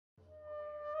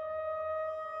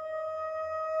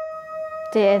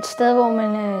Det er et sted, hvor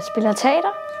man spiller teater.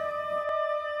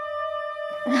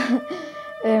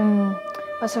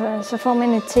 Og så får man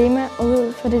et tema, og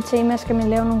ud fra det tema skal man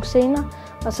lave nogle scener,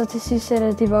 og så til sidst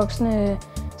sætter de voksne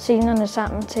scenerne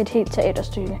sammen til et helt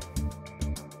teaterstykke.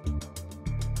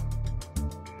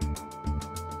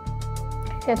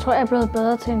 Jeg tror, jeg er blevet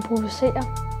bedre til at improvisere.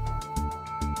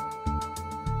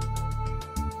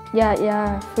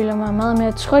 Jeg føler mig meget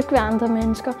mere tryg ved andre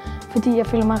mennesker, fordi jeg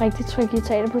føler mig rigtig tryg i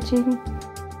teaterbutikken.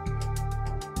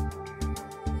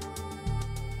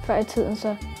 Før i tiden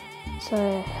så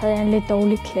havde jeg en lidt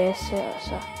dårlig klasse, og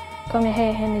så kom jeg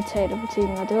herhen i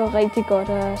teaterbutikken, og det var rigtig godt.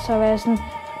 Og så var jeg sådan,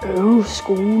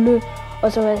 skole,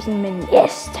 og så var jeg sådan, men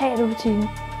yes, teaterbutikken.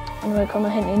 Og nu er jeg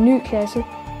kommet hen i en ny klasse,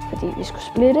 fordi vi skulle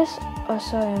splittes, og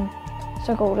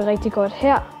så går det rigtig godt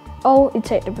her og i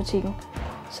teaterbutikken.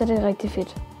 Så det er rigtig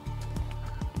fedt.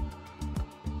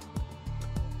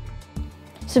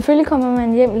 Selvfølgelig kommer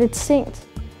man hjem lidt sent,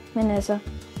 men altså,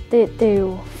 det er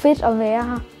jo fedt at være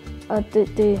her, og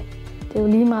det er jo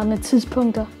lige meget med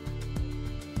tidspunkter.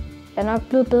 Jeg er nok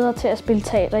blevet bedre til at spille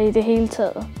teater i det hele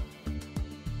taget.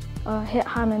 Og her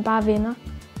har man bare venner,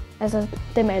 altså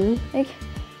dem alle, ikke?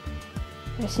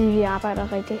 Jeg vil sige, at vi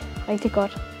arbejder rigtig, rigtig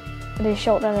godt, og det er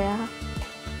sjovt at være her.